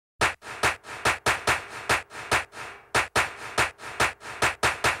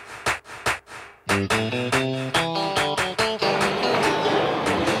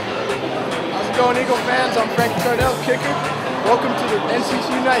going, Eagle fans? I'm Frankie Cardell, kicker. Welcome to the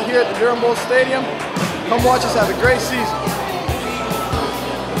Nccu night here at the Durham Stadium. Come watch us have a great season.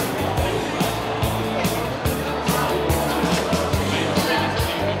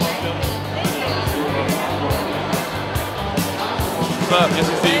 What's up?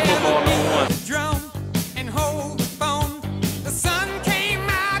 Nccu football #1.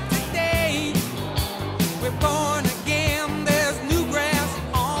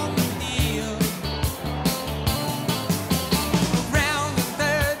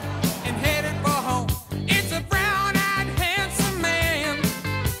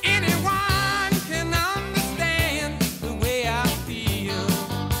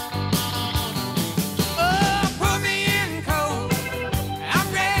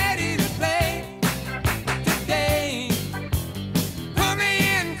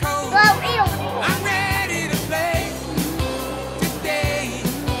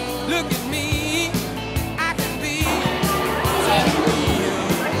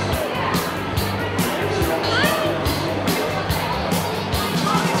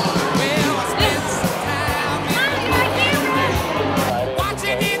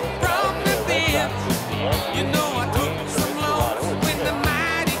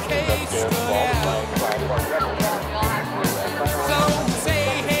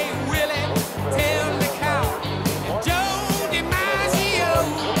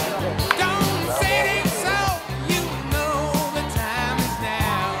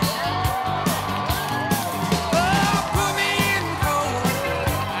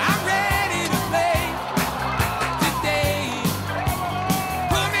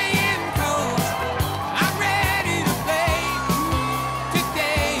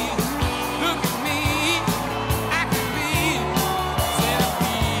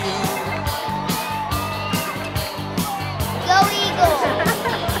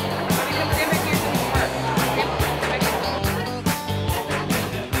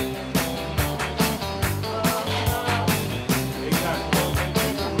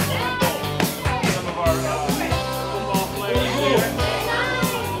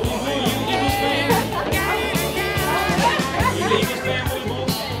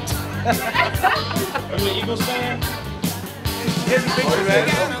 You an Eagles fan? Here's the picture, man.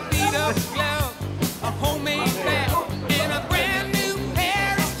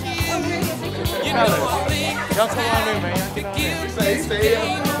 Y'all come on in, man. Stay up.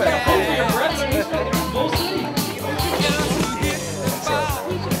 We'll see.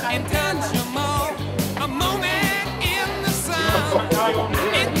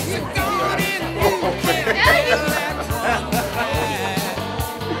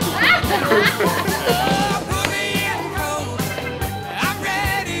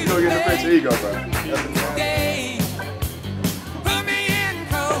 Go get the picture. Here you go, bro.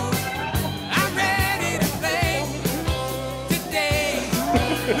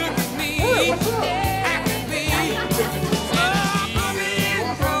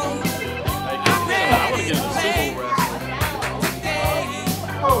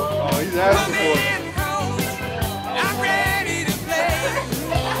 He's asking for it.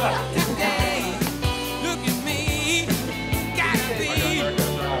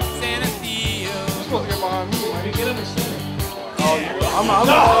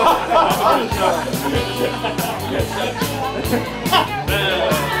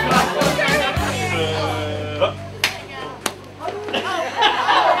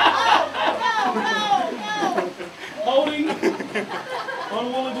 Holding.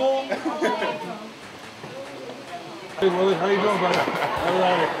 Unwilling ball. Hey Willie, how you doing, brother?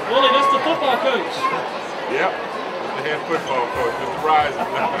 Willie, that's the football coach. Yep, the head football coach, Mr. Rising.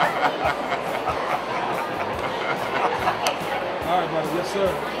 All right, brother. Yes, sir.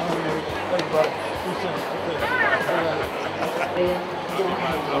 Thank you, brother. Appreciate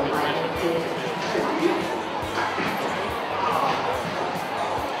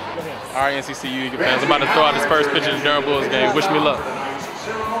All right, Nccu Eagle fans. I'm about to throw out this first pitch of the Durham Bulls game. Wish me luck. All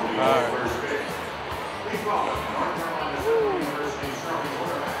right.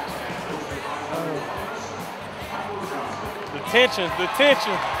 The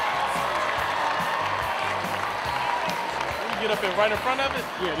tension. You get up and right in front of it?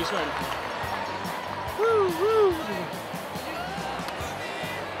 Yeah, just right in front. Woo, woo.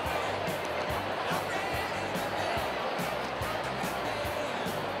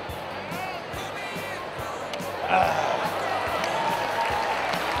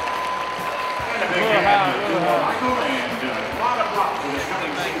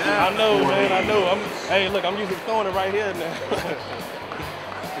 I know, man. I know. Hey, look, I'm usually throwing it right here now.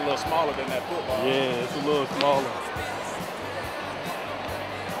 A little smaller than that football. Yeah, it's a little smaller.